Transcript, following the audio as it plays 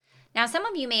Now, some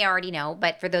of you may already know,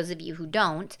 but for those of you who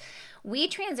don't, we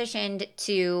transitioned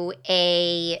to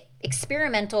a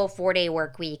experimental 4-day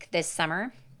work week this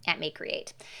summer at Make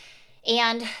Create.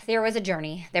 And there was a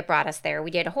journey that brought us there.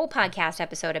 We did a whole podcast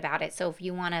episode about it. So if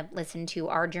you want to listen to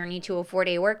our journey to a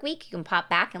 4-day work week, you can pop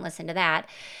back and listen to that.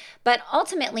 But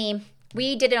ultimately,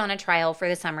 we did it on a trial for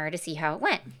the summer to see how it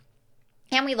went.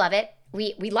 And we love it.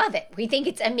 We love it. We think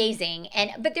it's amazing.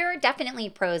 But there are definitely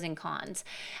pros and cons.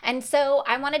 And so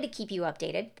I wanted to keep you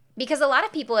updated because a lot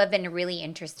of people have been really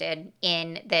interested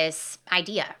in this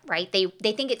idea, right?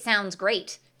 They think it sounds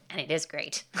great. And it is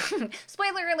great.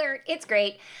 Spoiler alert, it's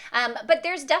great. But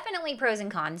there's definitely pros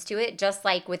and cons to it, just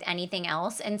like with anything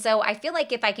else. And so I feel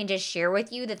like if I can just share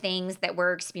with you the things that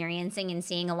we're experiencing and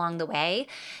seeing along the way,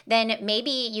 then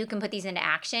maybe you can put these into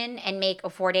action and make a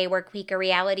 4-day work week a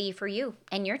reality for you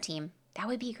and your team. That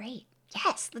would be great.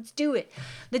 Yes, let's do it.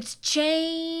 Let's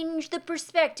change the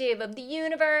perspective of the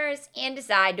universe and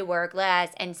decide to work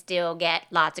less and still get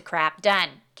lots of crap done.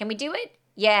 Can we do it?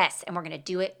 Yes, and we're going to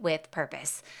do it with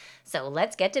purpose. So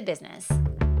let's get to business.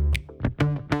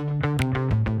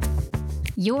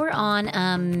 You're on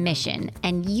a mission,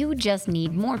 and you just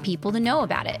need more people to know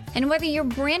about it. And whether you're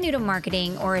brand new to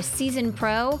marketing or a seasoned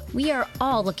pro, we are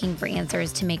all looking for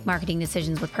answers to make marketing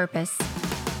decisions with purpose.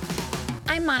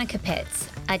 I'm Monica Pitts,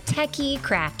 a techie,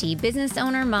 crafty business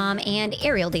owner, mom, and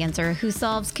aerial dancer who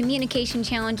solves communication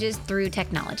challenges through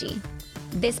technology.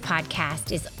 This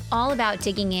podcast is all about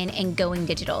digging in and going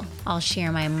digital. I'll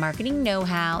share my marketing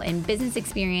know-how and business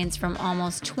experience from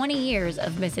almost 20 years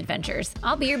of misadventures.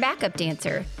 I'll be your backup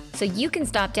dancer, so you can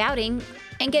stop doubting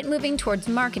and get moving towards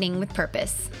marketing with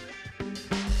purpose.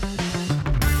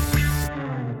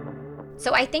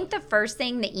 So I think the first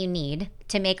thing that you need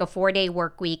to make a 4-day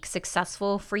work week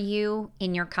successful for you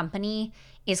in your company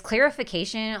is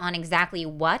clarification on exactly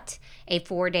what a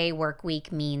 4-day work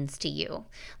week means to you.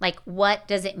 Like, what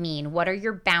does it mean? What are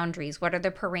your boundaries? What are the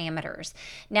parameters?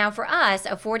 Now, for us,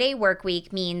 a 4-day work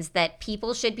week means that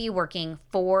people should be working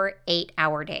 4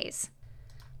 8-hour days,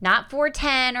 not 4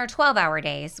 10 or 12-hour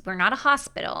days. We're not a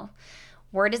hospital.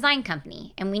 We're a design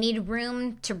company, and we need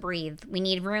room to breathe. We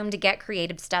need room to get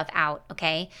creative stuff out,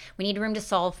 okay? We need room to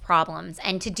solve problems.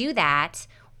 And to do that,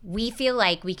 we feel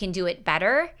like we can do it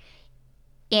better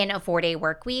in a 4-day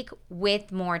work week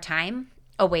with more time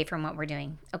away from what we're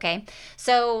doing, okay?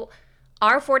 So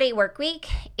our 4-day work week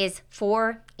is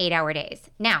 4 8-hour days.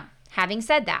 Now, having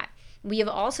said that, we have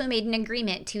also made an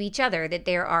agreement to each other that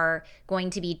there are going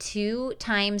to be 2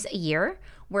 times a year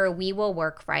where we will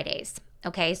work Fridays.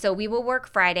 Okay, so we will work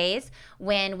Fridays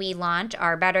when we launch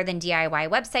our Better Than DIY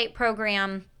website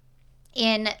program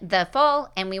in the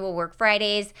fall, and we will work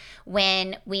Fridays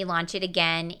when we launch it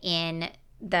again in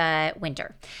the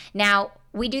winter. Now,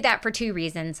 we do that for 2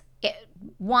 reasons.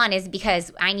 One is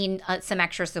because I need some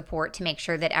extra support to make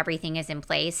sure that everything is in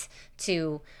place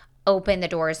to open the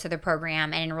doors to the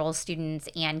program and enroll students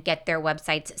and get their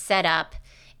websites set up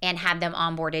and have them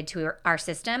onboarded to our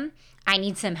system. I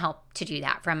need some help to do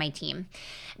that from my team.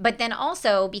 But then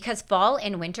also because fall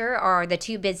and winter are the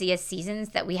 2 busiest seasons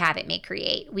that we have at Make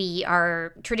Create. We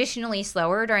are traditionally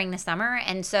slower during the summer,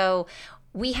 and so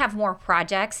we have more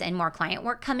projects and more client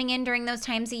work coming in during those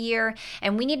times a year,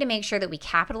 and we need to make sure that we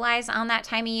capitalize on that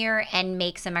time of year and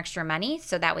make some extra money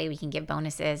so that way we can give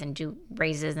bonuses and do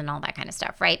raises and all that kind of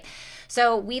stuff, right?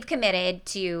 So we've committed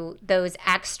to those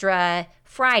extra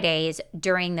Fridays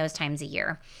during those times a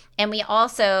year. And we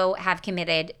also have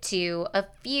committed to a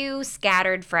few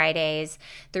scattered Fridays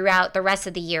throughout the rest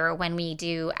of the year when we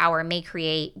do our Make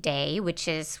Create Day, which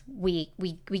is we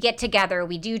get together,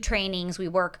 we do trainings, we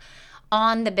work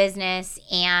on the business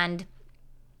and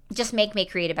just make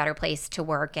Create a better place to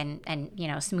work and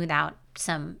smooth out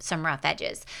some rough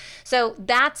edges. So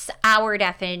that's our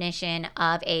definition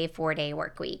of a 4-day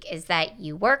work week, is that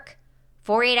you work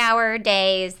 4 8-hour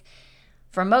days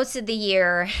for most of the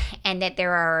year, and that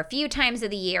there are a few times of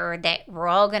the year that we're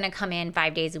all going to come in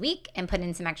 5 days a week and put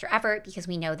in some extra effort because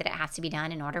we know that it has to be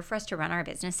done in order for us to run our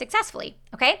business successfully,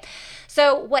 okay?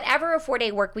 So whatever a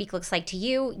 4-day work week looks like to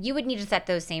you, you would need to set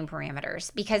those same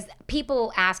parameters, because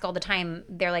people ask all the time,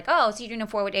 they're like, oh, so you're doing a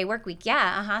 4-day work week?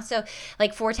 Yeah, so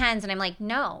like 4 10s, and I'm like,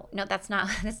 no, that's not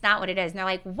what it is. And they're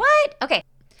like, what? Okay.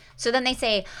 So then they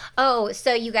say, oh,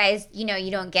 so you guys, you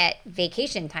don't get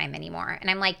vacation time anymore. And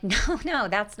I'm like, no,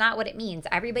 that's not what it means.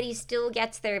 Everybody still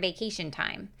gets their vacation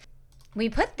time. We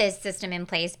put this system in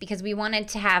place because we wanted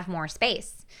to have more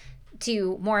space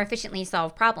to more efficiently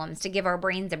solve problems, to give our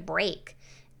brains a break,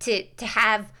 to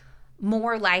have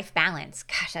more life balance.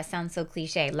 Gosh, that sounds so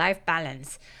cliche, life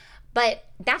balance. But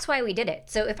that's why we did it.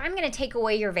 So if I'm going to take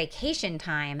away your vacation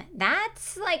time,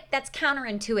 that's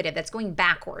counterintuitive. That's going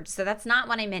backwards. So that's not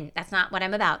what I'm in. That's not what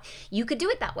I'm about. You could do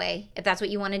it that way if that's what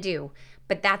you want to do,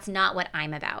 but that's not what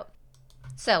I'm about.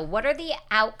 So what are the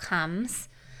outcomes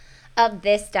of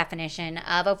this definition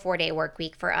of a 4-day work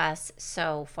week for us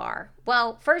so far?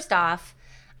 Well, first off,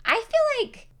 I feel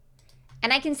like,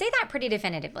 and I can say that pretty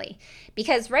definitively,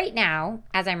 because right now,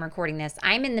 as I'm recording this,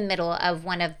 I'm in the middle of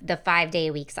one of the 5-day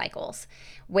week cycles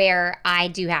where I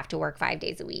do have to work 5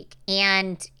 days a week.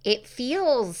 And it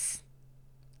feels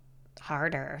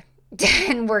harder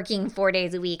than working 4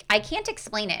 days a week. I can't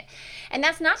explain it. And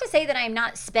that's not to say that I'm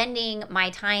not spending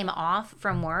my time off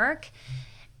from work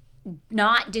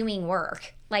not doing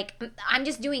work. Like, I'm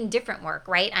just doing different work,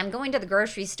 right? I'm going to the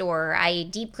grocery store. I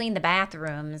deep clean the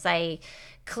bathrooms. I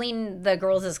clean the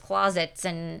girls' closets.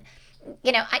 And,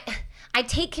 I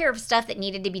take care of stuff that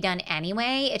needed to be done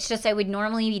anyway. It's just I would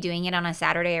normally be doing it on a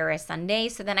Saturday or a Sunday.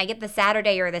 So then I get the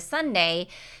Saturday or the Sunday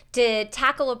to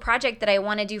tackle a project that I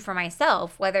want to do for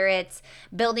myself, whether it's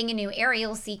building a new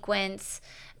aerial sequence,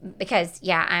 because,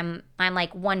 I'm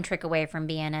like one trick away from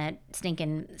being a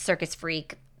stinking circus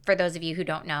freak. For those of you who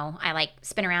don't know, I like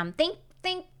spin around, think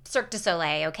Cirque du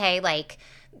Soleil, okay? Like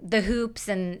the hoops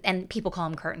and people call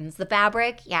them curtains. The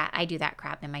fabric, yeah, I do that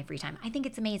crap in my free time. I think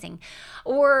it's amazing.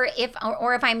 Or if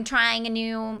I'm trying a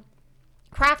new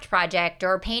craft project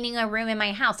or painting a room in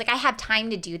my house, like I have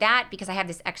time to do that because I have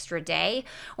this extra day,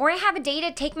 or I have a day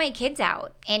to take my kids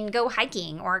out and go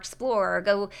hiking or explore or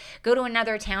go to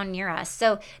another town near us.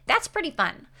 So that's pretty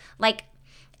fun.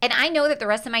 And I know that the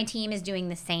rest of my team is doing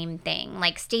the same thing.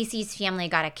 Like Stacy's family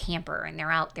got a camper and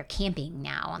they're camping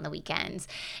now on the weekends.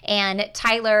 And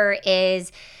Tyler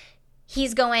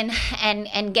he's going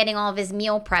and getting all of his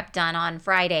meal prep done on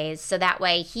Fridays. So that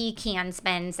way he can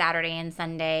spend Saturday and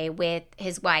Sunday with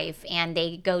his wife, and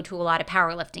they go to a lot of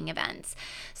powerlifting events.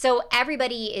 So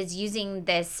everybody is using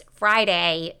this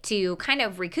Friday to kind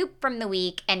of recoup from the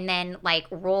week and then like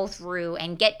roll through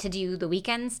and get to do the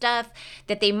weekend stuff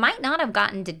that they might not have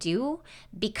gotten to do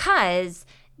because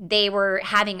they were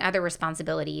having other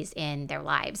responsibilities in their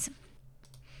lives.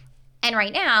 And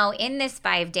right now, in this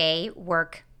 5-day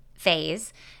work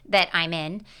phase that I'm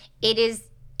in,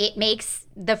 it makes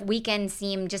the weekend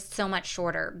seem just so much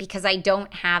shorter because I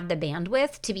don't have the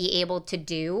bandwidth to be able to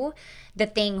do the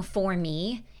thing for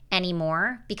me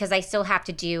anymore because I still have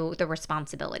to do the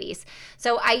responsibilities.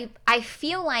 So I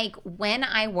feel like when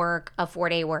I work a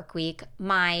 4-day work week,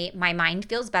 my mind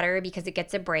feels better because it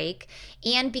gets a break,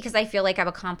 and because I feel like I've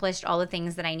accomplished all the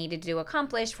things that I needed to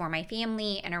accomplish for my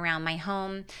family and around my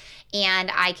home, and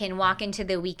I can walk into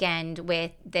the weekend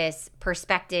with this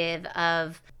perspective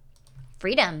of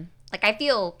freedom. Like I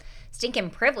feel stinking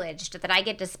privileged that I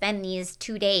get to spend these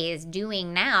 2 days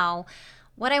doing now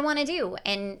what I want to do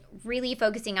and really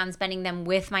focusing on spending them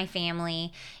with my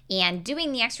family and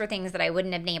doing the extra things that I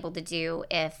wouldn't have been able to do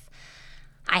if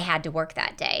I had to work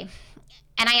that day.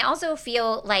 And I also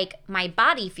feel like my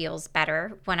body feels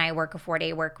better when I work a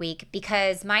 4-day work week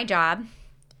because my job,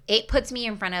 it puts me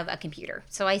in front of a computer.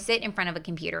 So I sit in front of a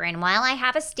computer, and while I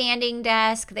have a standing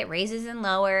desk that raises and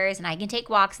lowers and I can take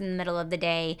walks in the middle of the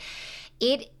day,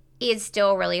 it is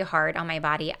still really hard on my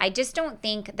body. I just don't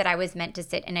think that I was meant to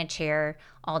sit in a chair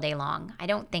all day long. I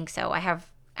don't think so. I have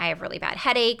really bad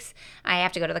headaches. I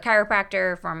have to go to the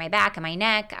chiropractor for my back and my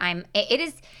neck.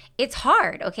 It's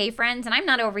hard, okay, friends? And I'm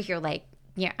not over here like,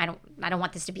 I don't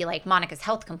want this to be like Monica's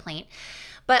health complaint.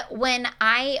 But when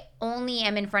I only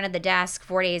am in front of the desk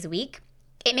 4 days a week,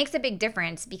 it makes a big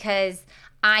difference because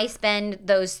I spend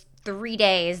those 3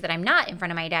 days that I'm not in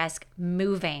front of my desk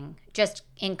moving, just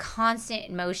in constant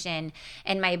motion,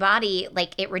 and my body,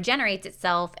 like, it regenerates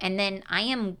itself, and then I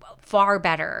am far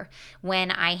better when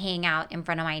I hang out in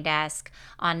front of my desk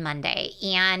on Monday.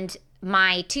 And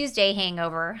my Tuesday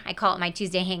hangover, I call it my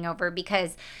Tuesday hangover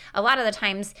because a lot of the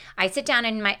times I sit down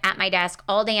at my desk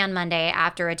all day on Monday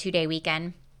after a 2-day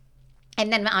weekend.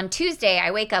 And then on Tuesday,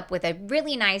 I wake up with a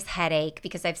really nice headache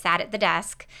because I've sat at the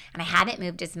desk and I haven't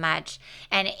moved as much,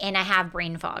 and I have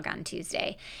brain fog on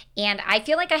Tuesday. And I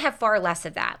feel like I have far less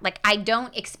of that. Like I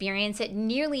don't experience it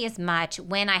nearly as much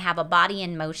when I have a body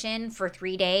in motion for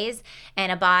 3 days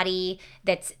and a body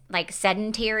that's like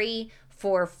sedentary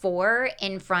for 4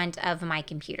 in front of my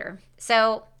computer.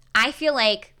 So I feel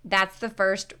like that's the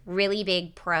first really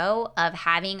big pro of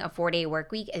having a 4-day work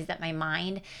week, is that my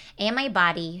mind and my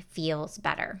body feels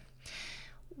better.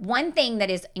 One thing that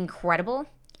is incredible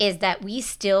is that we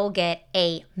still get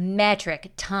a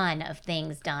metric ton of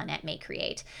things done at Make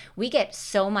Create. We get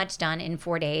so much done in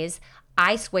 4 days.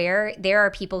 I swear there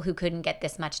are people who couldn't get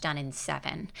this much done in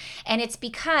 7. And it's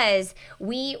because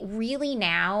we really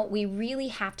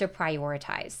have to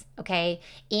prioritize, okay?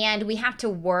 And we have to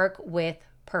work with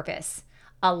purpose,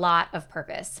 a lot of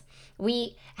purpose.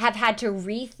 We have had to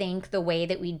rethink the way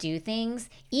that we do things.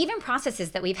 Even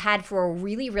processes that we've had for a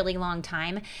really, really long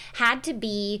time had to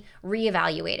be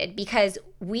reevaluated because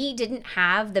we didn't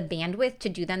have the bandwidth to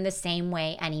do them the same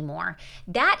way anymore.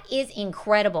 That is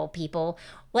incredible, people.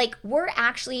 Like, we're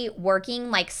actually working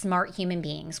like smart human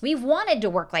beings. We've wanted to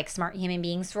work like smart human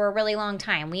beings for a really long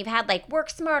time. We've had like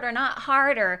work smarter, not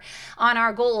harder on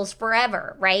our goals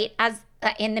forever, right? As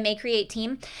in the May Create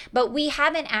team, but we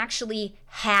haven't actually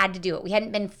had to do it. We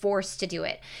hadn't been forced to do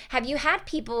it. Have you had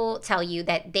people tell you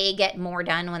that they get more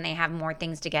done when they have more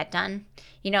things to get done?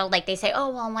 You know, like they say, oh,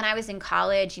 well, when I was in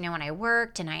college, you know, when I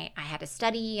worked and I had to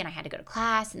study and I had to go to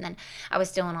class and then I was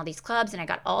still in all these clubs and I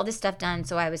got all this stuff done.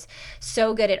 So I was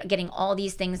so good at getting all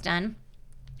these things done.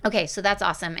 Okay, so that's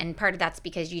awesome. And part of that's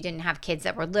because you didn't have kids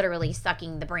that were literally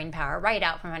sucking the brain power right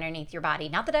out from underneath your body.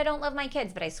 Not that I don't love my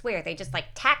kids, but I swear they just like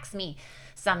tax me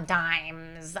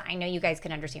sometimes. I know you guys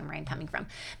can understand where I'm coming from.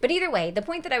 But either way, the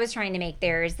point that I was trying to make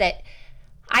there is that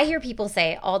I hear people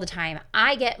say all the time,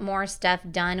 I get more stuff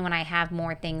done when I have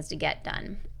more things to get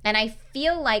done. And I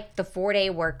feel like the 4-day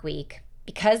work week,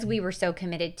 because we were so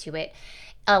committed to it,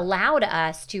 allowed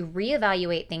us to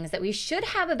reevaluate things that we should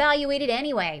have evaluated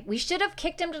anyway. We should have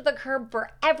kicked them to the curb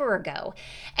forever ago.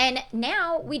 And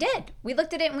now we did. We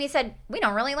looked at it and we said, we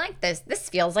don't really like this. This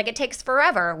feels like it takes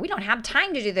forever. We don't have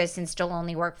time to do this and still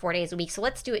only work 4 days a week. So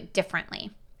let's do it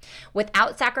differently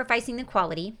without sacrificing the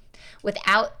quality,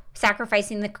 without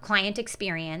sacrificing the client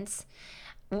experience.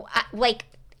 And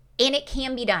it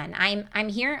can be done. I'm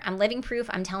here. I'm living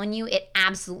proof. I'm telling you, it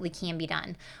absolutely can be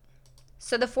done.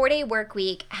 So the 4-day work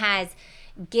week has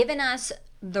given us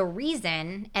the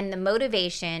reason and the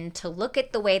motivation to look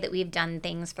at the way that we've done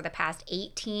things for the past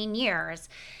 18 years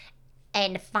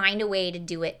and find a way to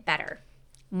do it better,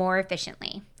 more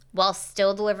efficiently, while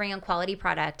still delivering a quality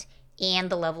product and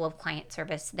the level of client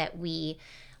service that we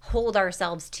hold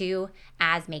ourselves to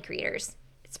as May creators.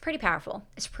 It's pretty powerful.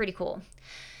 It's pretty cool.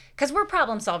 Because we're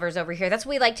problem solvers over here. That's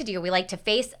what we like to do. We like to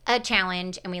face a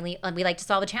challenge and we like to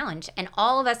solve a challenge. And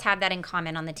all of us have that in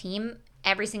common on the team,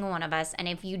 every single one of us. And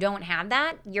if you don't have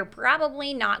that, you're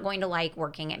probably not going to like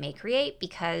working at May Create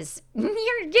because you're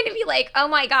going to be like, oh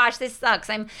my gosh, this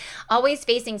sucks. I'm always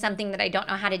facing something that I don't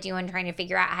know how to do and trying to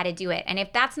figure out how to do it. And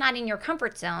if that's not in your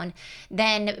comfort zone,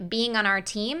 then being on our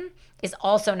team is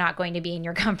also not going to be in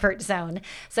your comfort zone.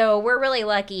 So we're really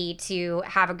lucky to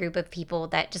have a group of people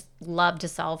that just love to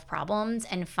solve problems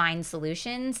and find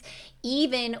solutions,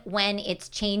 even when it's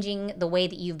changing the way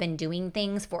that you've been doing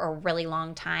things for a really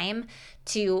long time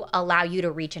to allow you to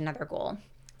reach another goal.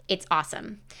 It's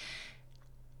awesome.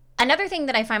 Another thing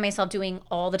that I find myself doing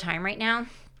all the time right now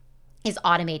is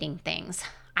automating things.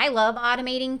 I love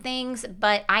automating things,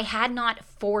 but I had not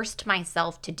forced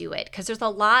myself to do it because there's a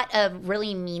lot of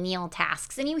really menial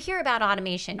tasks. And you hear about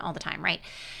automation all the time, right?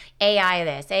 AI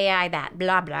this, AI that,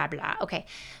 blah, blah, blah. Okay.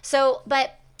 So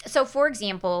for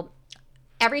example,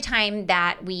 every time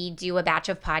that we do a batch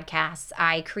of podcasts,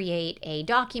 I create a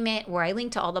document where I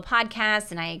link to all the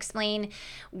podcasts and I explain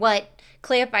what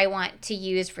clip I want to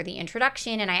use for the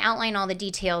introduction and I outline all the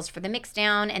details for the mix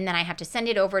down, and then I have to send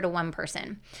it over to one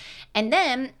person. And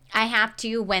then I have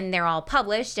to, when they're all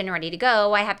published and ready to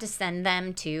go, I have to send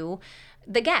them to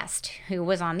the guest who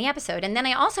was on the episode. And then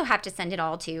I also have to send it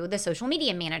all to the social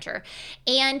media manager.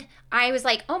 And I was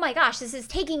like, oh my gosh, this is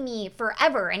taking me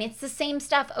forever. And it's the same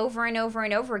stuff over and over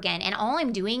and over again. And all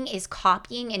I'm doing is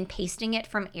copying and pasting it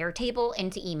from Airtable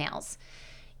into emails.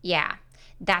 Yeah,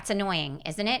 that's annoying,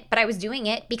 isn't it? But I was doing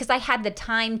it because I had the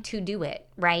time to do it,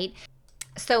 right?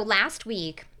 So last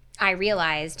week, I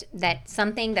realized that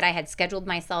something that I had scheduled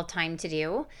myself time to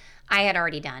do, I had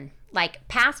already done. Like,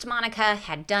 past Monica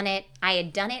had done it. I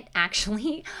had done it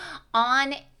actually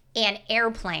on an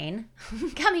airplane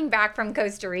coming back from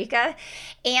Costa Rica,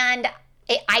 and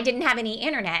I didn't have any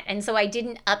internet, and so I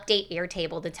didn't update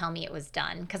Airtable to tell me it was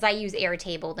done because I use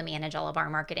Airtable to manage all of our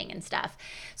marketing and stuff.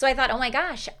 So I thought, oh my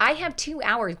gosh, I have 2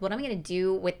 hours. What am I going to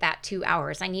do with that 2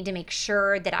 hours? I need to make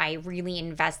sure that I really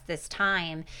invest this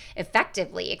time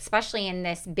effectively, especially in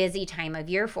this busy time of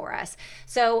year for us.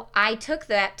 So I took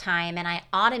that time and I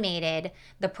automated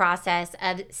the process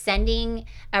of sending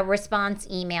a response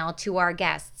email to our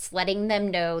guests, letting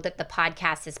them know that the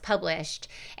podcast is published,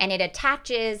 and it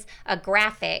attaches a graphic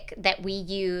that we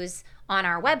use on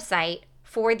our website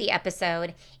for the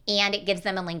episode, and it gives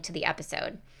them a link to the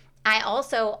episode. I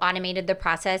also automated the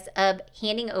process of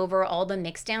handing over all the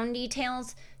mixdown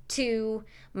details to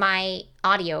my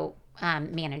audio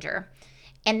manager.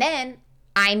 And then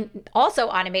I also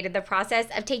automated the process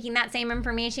of taking that same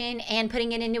information and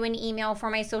putting it into an email for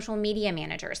my social media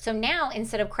manager. So now,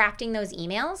 instead of crafting those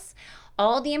emails,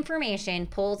 all the information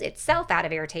pulls itself out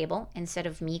of Airtable instead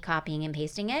of me copying and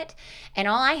pasting it. And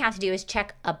all I have to do is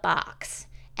check a box,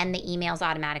 and the emails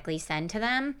automatically send to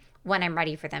them when I'm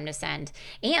ready for them to send.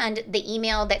 And the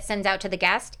email that sends out to the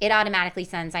guest, it automatically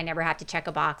sends. I never have to check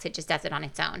a box. It just does it on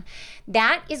its own.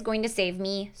 That is going to save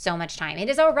me so much time. It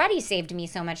has already saved me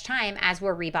so much time as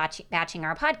we're rebatching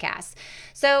our podcasts.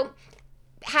 So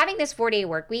having this 4-day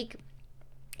work week,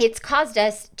 it's caused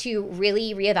us to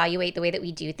really reevaluate the way that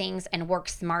we do things and work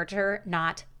smarter,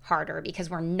 not harder, because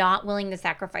we're not willing to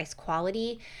sacrifice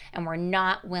quality, and we're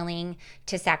not willing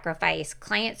to sacrifice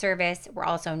client service. We're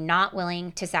also not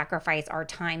willing to sacrifice our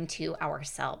time to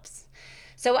ourselves.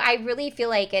 So I really feel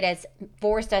like it has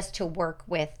forced us to work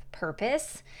with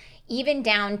purpose, even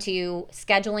down to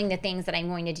scheduling the things that I'm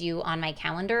going to do on my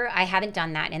calendar. I haven't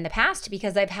done that in the past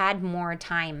because I've had more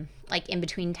time, like in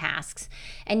between tasks.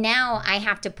 And now I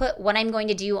have to put what I'm going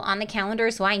to do on the calendar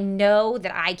so I know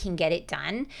that I can get it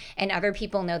done, and other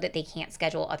people know that they can't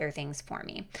schedule other things for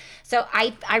me. So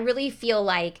I really feel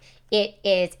like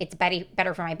it's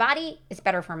better for my body, it's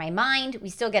better for my mind. We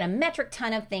still get a metric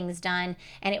ton of things done,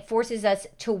 and it forces us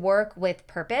to work with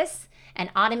purpose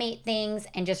and automate things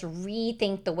and just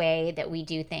rethink the way that we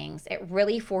do things. It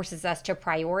really forces us to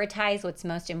prioritize what's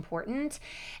most important.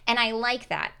 And I like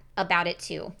that about it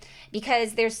too,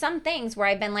 because there's some things where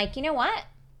I've been like, you know what?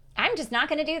 I'm just not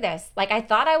going to do this. Like, I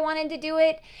thought I wanted to do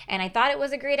it and I thought it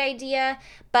was a great idea,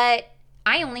 but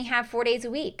I only have 4 days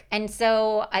a week. And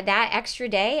so that extra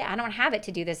day, I don't have it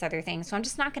to do this other thing. So I'm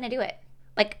just not going to do it.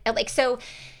 So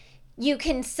you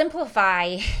can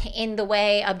simplify in the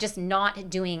way of just not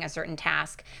doing a certain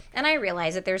task. And I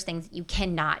realize that there's things you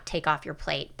cannot take off your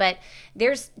plate, but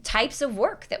there's types of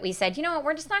work that we said, you know what,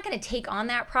 we're just not going to take on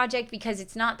that project because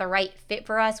it's not the right fit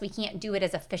for us. We can't do it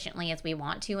as efficiently as we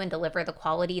want to and deliver the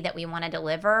quality that we want to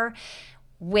deliver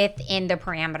within the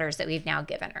parameters that we've now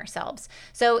given ourselves.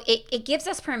 So it gives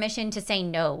us permission to say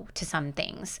no to some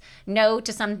things, no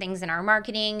to some things in our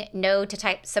marketing, no to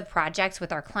types of projects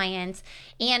with our clients.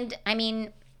 And I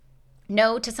mean,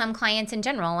 no to some clients in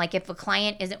general. Like if a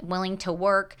client isn't willing to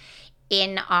work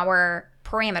in our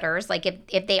parameters, like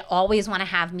if they always want to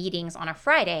have meetings on a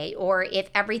Friday, or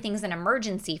if everything's an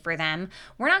emergency for them,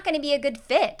 we're not going to be a good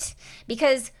fit,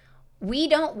 because we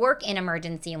don't work in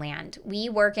emergency land. We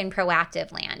work in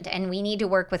proactive land, and we need to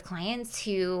work with clients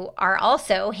who are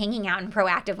also hanging out in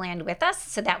proactive land with us,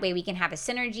 so that way we can have a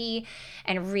synergy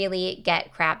and really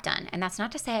get crap done. And that's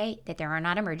not to say that there are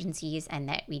not emergencies and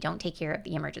that we don't take care of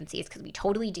the emergencies, because we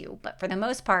totally do. But for the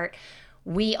most part,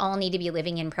 we all need to be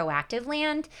living in proactive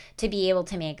land to be able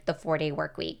to make the 4-day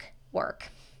work week work.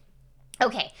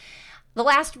 Okay. The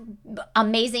last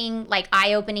amazing,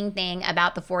 eye-opening thing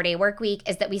about the 4-day work week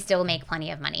is that we still make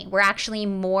plenty of money. We're actually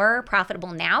more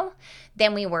profitable now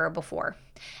than we were before.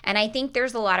 And I think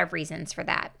there's a lot of reasons for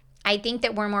that. I think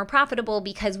that we're more profitable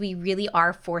because we really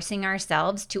are forcing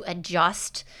ourselves to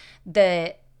adjust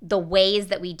the ways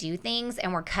that we do things,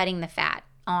 and we're cutting the fat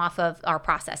off of our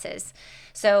processes.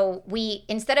 So we,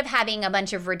 instead of having a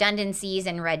bunch of redundancies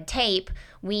and red tape,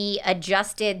 we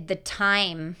adjusted the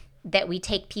time that we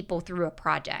take people through a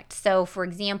project. So for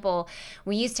example,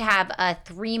 we used to have a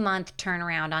 3-month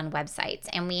turnaround on websites,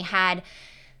 and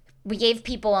we gave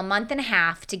people a month and a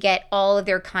half to get all of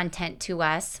their content to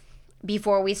us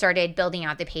before we started building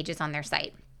out the pages on their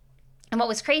site. And what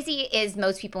was crazy is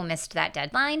most people missed that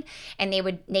deadline, and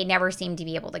they never seemed to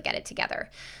be able to get it together.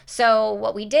 So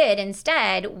what we did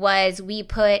instead was we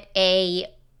put a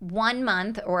 1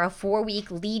 month or a 4-week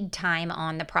lead time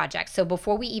on the project. So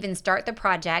before we even start the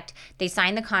project, they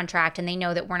sign the contract and they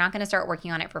know that we're not going to start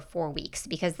working on it for 4 weeks,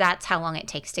 because that's how long it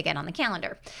takes to get on the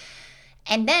calendar.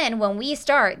 And then when we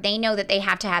start, they know that they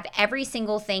have to have every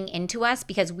single thing into us,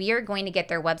 because we are going to get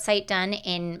their website done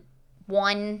in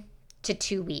 1 to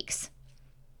 2 weeks.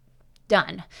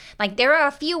 Done. Like, there are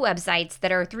a few websites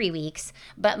that are 3 weeks,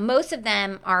 but most of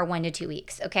them are 1 to 2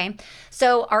 weeks. Okay.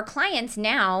 So our clients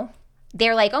now,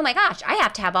 they're like, oh my gosh, I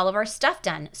have to have all of our stuff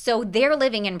done. So they're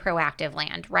living in proactive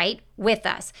land, right, with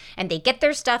us. And they get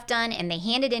their stuff done and they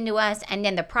hand it into us. And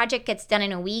then the project gets done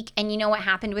in a week. And you know what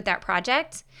happened with that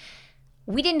project?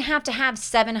 We didn't have to have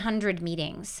 700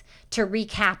 meetings to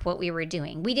recap what we were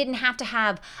doing. We didn't have to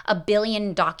have a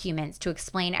billion documents to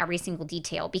explain every single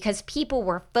detail, because people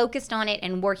were focused on it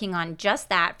and working on just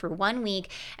that for 1 week,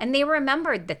 and they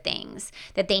remembered the things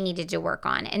that they needed to work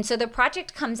on. And so the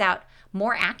project comes out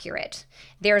more accurate.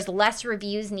 There's less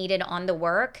reviews needed on the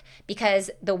work because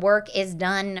the work is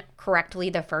done correctly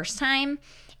the first time.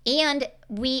 And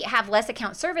we have less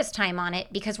account service time on it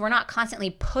because we're not constantly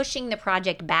pushing the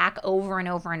project back over and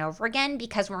over and over again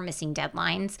because we're missing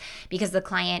deadlines, because the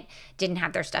client didn't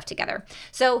have their stuff together.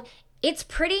 So it's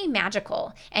pretty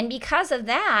magical. And because of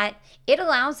that, it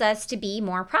allows us to be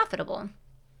more profitable.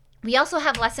 We also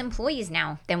have less employees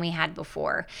now than we had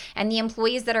before. And the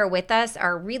employees that are with us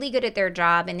are really good at their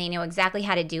job and they know exactly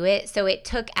how to do it. So it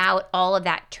took out all of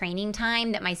that training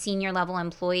time that my senior level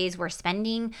employees were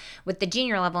spending with the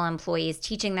junior level employees,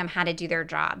 teaching them how to do their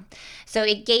job. So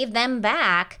it gave them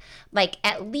back like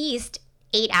at least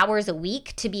 8 hours a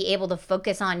week to be able to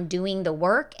focus on doing the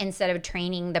work instead of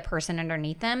training the person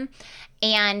underneath them.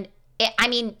 And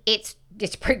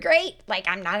it's pretty great. Like,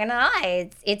 I'm not gonna lie,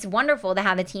 it's wonderful to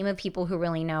have a team of people who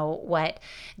really know what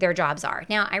their jobs are.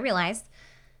 Now, I realize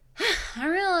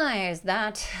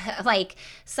that like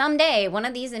someday one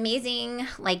of these amazing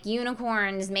like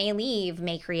unicorns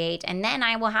may create, and then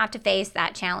I will have to face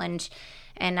that challenge,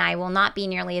 and I will not be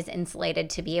nearly as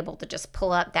insulated to be able to just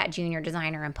pull up that junior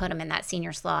designer and put them in that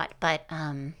senior slot. But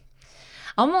I'm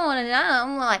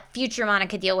gonna let future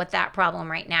Monica deal with that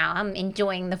problem right now. I'm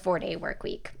enjoying the 4-day work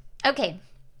week. Okay,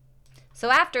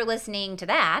 so after listening to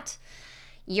that,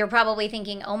 you're probably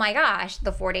thinking, oh my gosh,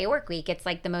 the 4-day work week, it's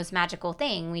like the most magical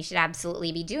thing. We should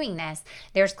absolutely be doing this.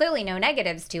 There's clearly no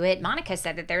negatives to it. Monica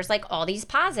said that there's like all these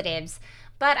positives,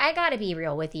 but I gotta be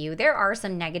real with you. There are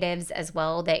some negatives as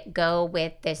well that go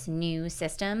with this new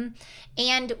system,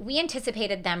 and we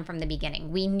anticipated them from the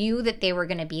beginning. We knew that they were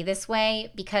gonna be this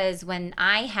way because when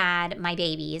I had my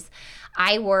babies,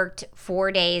 I worked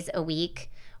 4 days a week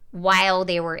while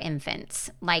they were infants,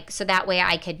 like so that way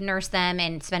I could nurse them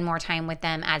and spend more time with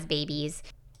them as babies.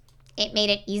 It made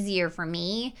it easier for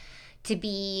me to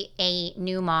be a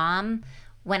new mom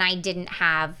when I didn't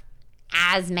have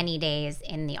as many days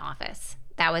in the office.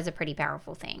 That was a pretty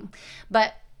powerful thing.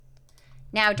 But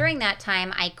now, during that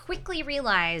time, I quickly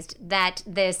realized that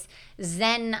this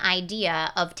Zen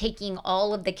idea of taking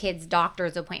all of the kids'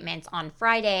 doctor's appointments on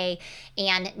Friday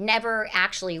and never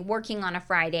actually working on a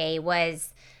Friday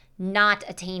was not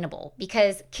attainable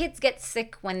because kids get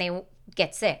sick when they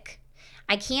get sick.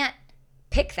 I can't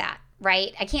pick that,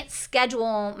 right? I can't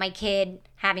schedule my kid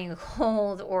having a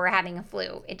cold or having a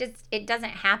flu. It doesn't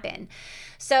happen.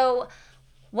 So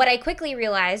what I quickly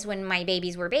realized when my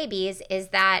babies were babies is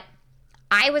that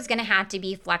I was going to have to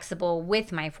be flexible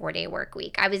with my 4-day work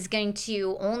week. I was going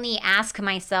to only ask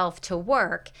myself to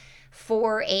work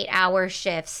 4 8-hour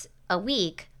shifts a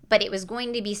week, but it was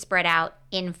going to be spread out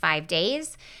in 5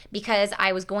 days because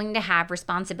I was going to have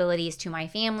responsibilities to my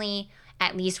family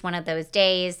at least one of those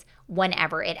days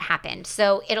whenever it happened.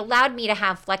 So it allowed me to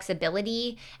have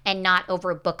flexibility and not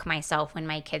overbook myself when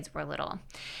my kids were little.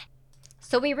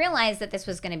 So we realized that this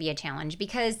was going to be a challenge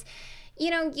because, you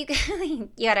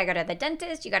got to go to the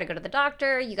dentist, you got to go to the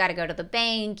doctor, you got to go to the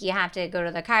bank, you have to go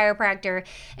to the chiropractor,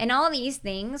 and all these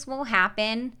things will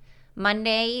happen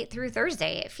Monday through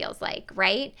Thursday, it feels like,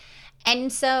 right?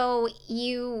 And so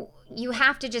you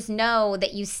have to just know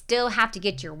that you still have to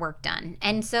get your work done.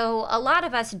 And so a lot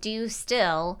of us do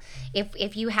still,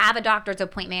 if you have a doctor's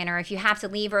appointment or if you have to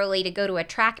leave early to go to a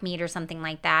track meet or something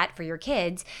like that for your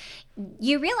kids,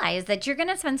 you realize that you're going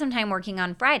to spend some time working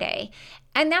on Friday.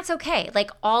 And that's okay.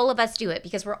 Like, all of us do it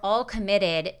because we're all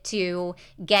committed to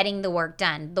getting the work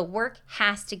done. The work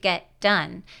has to get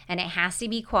done, and it has to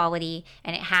be quality,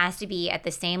 and it has to be at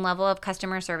the same level of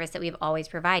customer service that we've always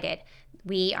provided.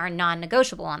 We are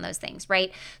non-negotiable on those things,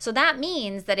 right? So that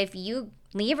means that if you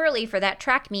leave early for that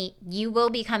track meet, you will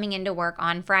be coming into work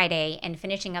on Friday and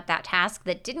finishing up that task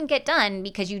that didn't get done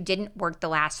because you didn't work the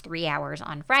last 3 hours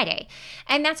on Friday.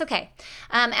 And that's okay.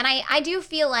 And I do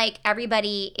feel like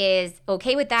everybody is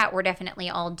okay with that. We're definitely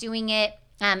all doing it.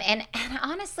 And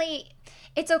honestly,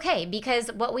 it's okay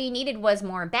because what we needed was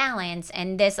more balance,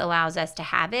 and this allows us to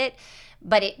have it.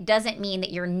 But it doesn't mean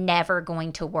that you're never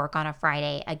going to work on a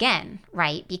Friday again,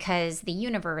 right? Because the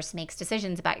universe makes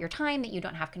decisions about your time that you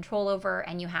don't have control over,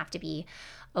 and you have to be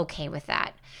okay with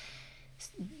that.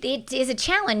 It is a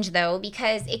challenge, though,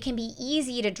 because it can be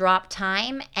easy to drop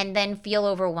time and then feel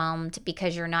overwhelmed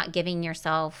because you're not giving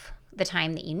yourself the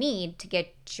time that you need to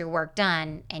get your work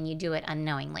done, and you do it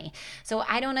unknowingly. So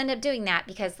I don't end up doing that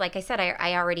because, like I said,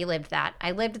 I already lived that.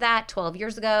 I lived that 12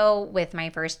 years ago with my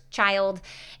first child.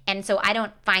 And so I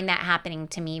don't find that happening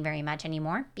to me very much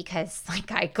anymore because,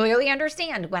 like, I clearly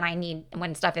understand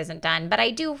when stuff isn't done. But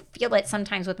I do feel it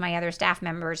sometimes with my other staff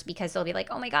members because they'll be like,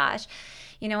 oh my gosh,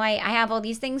 I have all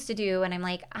these things to do. And I'm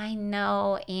like, I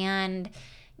know. And,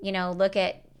 look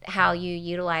at how you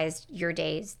utilized your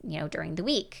days, during the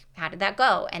week. How did that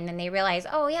go? And then they realize,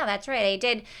 oh, yeah, that's right. I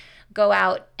did go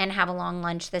out and have a long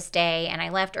lunch this day, and I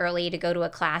left early to go to a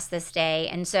class this day.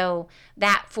 And so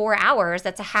that 4 hours,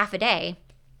 that's a half a day.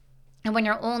 And when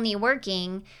you're only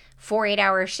working 4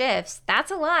 8-hour shifts, that's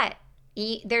a lot.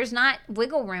 There's not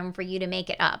wiggle room for you to make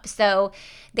it up. So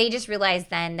they just realized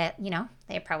then that,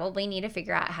 they probably need to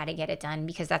figure out how to get it done,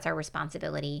 because that's our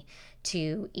responsibility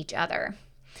to each other.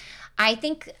 I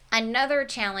think another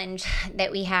challenge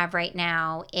that we have right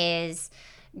now is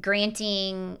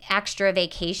granting extra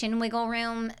vacation wiggle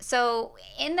room. So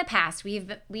in the past,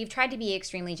 we've tried to be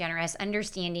extremely generous,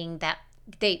 understanding that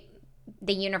the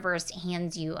universe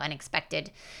hands you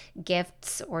unexpected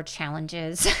gifts or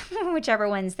challenges, whichever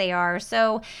ones they are.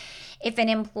 So if an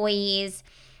employee's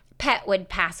pet would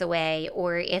pass away,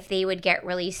 or if they would get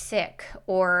really sick,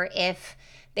 or if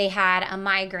they had a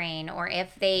migraine, or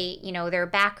if they, their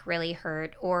back really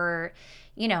hurt, or,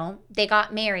 they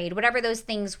got married, whatever those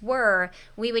things were,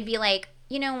 we would be like,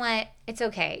 you know what, it's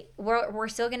okay. We're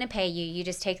still going to pay you. You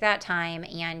just take that time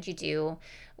and you do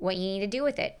what you need to do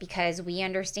with it, because we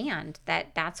understand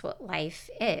that that's what life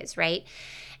is, right?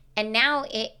 And now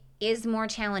it is more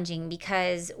challenging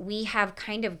because we have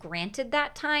kind of granted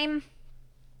that time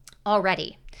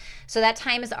already. So that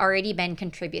time has already been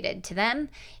contributed to them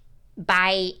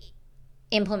by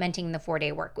implementing the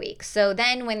 4-day work week. So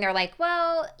then when they're like,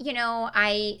 well,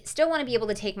 I still want to be able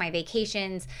to take my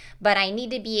vacations, but I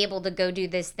need to be able to go do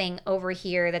this thing over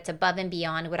here that's above and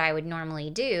beyond what I would normally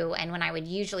do. And when I would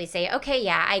usually say, okay,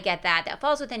 yeah, I get that. That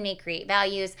falls within Make Create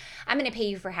Values. I'm going to pay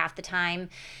you for half the time.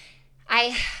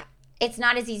 It's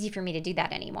not as easy for me to do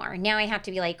that anymore. Now I have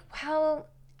to be like, well,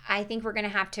 I think we're going to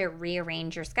have to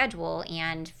rearrange your schedule,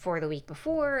 and for the week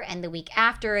before and the week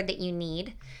after that you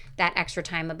need that extra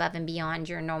time above and beyond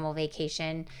your normal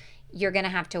vacation, you're going to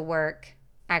have to work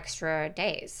extra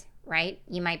days, right?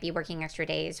 You might be working extra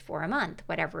days for a month,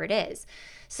 whatever it is.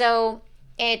 So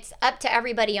it's up to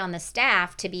everybody on the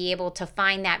staff to be able to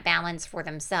find that balance for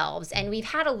themselves. And we've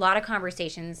had a lot of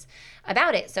conversations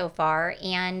about it so far,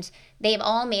 and they've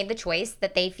all made the choice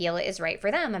that they feel is right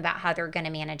for them about how they're going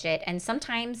to manage it. And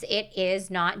sometimes it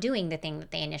is not doing the thing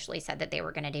that they initially said that they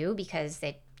were going to do, because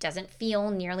it doesn't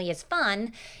feel nearly as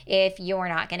fun if you're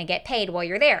not going to get paid while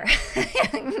you're there.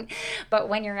 But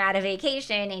when you're at a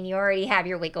vacation and you already have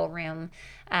your wiggle room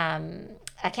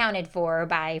accounted for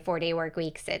by 4-day work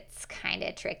weeks, it's kind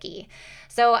of tricky.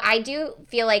 So I do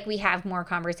feel like we have more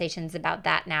conversations about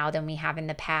that now than we have in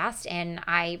the past. And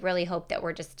I really hope that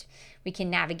we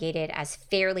can navigate it as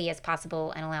fairly as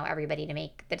possible and allow everybody to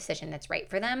make the decision that's right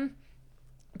for them,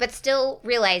 but still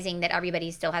realizing that everybody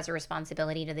still has a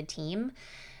responsibility to the team,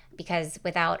 because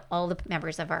without all the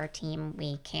members of our team,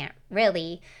 we can't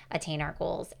really attain our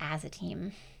goals as a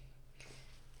team.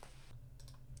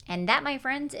 And that, my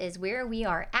friends, is where we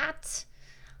are at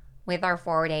with our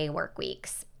 4-day work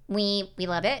weeks. We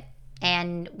love it,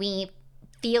 and we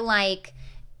feel like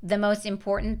the most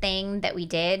important thing that we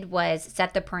did was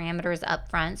set the parameters up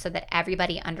front so that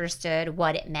everybody understood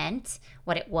what it meant,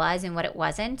 what it was and what it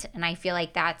wasn't. And I feel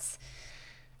like that's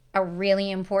a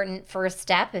really important first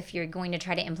step if you're going to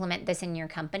try to implement this in your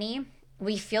company.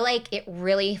 We feel like it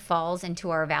really falls into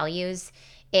our values.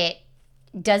 It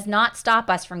does not stop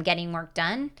us from getting work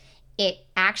done. It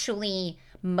actually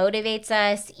motivates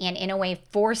us and in a way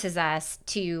forces us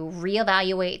to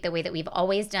reevaluate the way that we've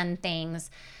always done things,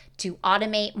 to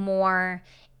automate more,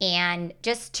 and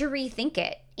just to rethink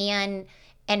it and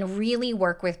really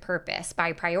work with purpose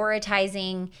by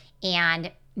prioritizing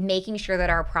and making sure that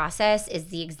our process is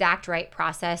the exact right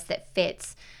process that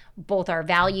fits both our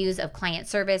values of client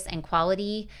service and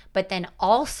quality, but then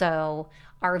also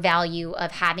our value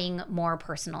of having more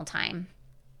personal time.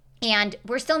 And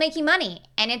we're still making money,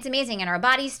 and it's amazing, and our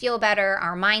bodies feel better,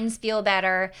 our minds feel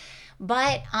better.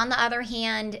 But on the other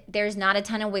hand, there's not a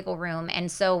ton of wiggle room.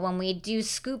 And so when we do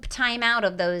scoop time out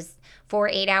of those 4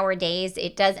 8-hour days,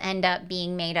 it does end up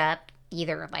being made up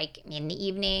either like in the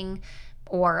evening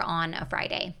or on a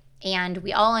Friday. And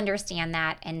we all understand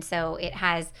that. And so it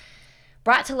has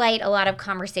brought to light a lot of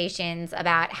conversations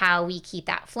about how we keep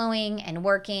that flowing and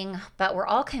working, but we're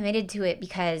all committed to it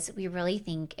because we really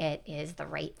think it is the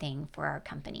right thing for our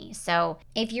company. So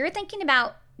if you're thinking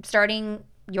about starting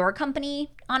your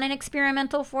company on an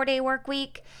experimental 4-day work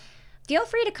week, feel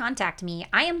free to contact me.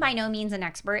 I am by no means an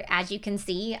expert. As you can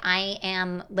see, I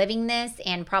am living this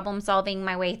and problem solving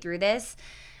my way through this.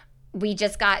 We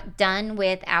just got done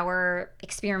with our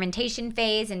experimentation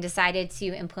phase and decided to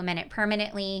implement it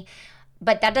permanently.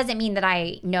 But that doesn't mean that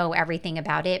I know everything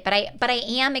about it, but I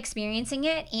am experiencing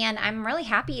it, and I'm really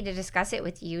happy to discuss it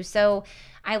with you. So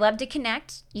I love to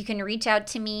connect. You can reach out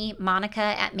to me,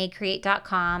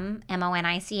 monica@mayecreate.com,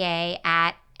 MONICA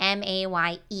at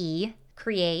MAYE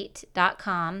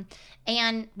create.com,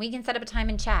 and we can set up a time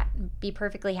and chat. Be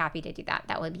perfectly happy to do that.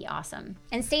 That would be awesome.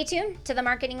 And stay tuned to the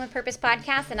Marketing with Purpose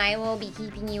podcast, and I will be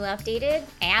keeping you updated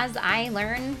as I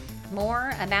learn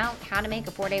more about how to make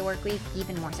a 4-day work week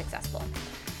even more successful.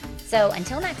 So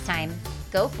until next time,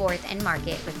 go forth and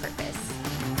market with purpose.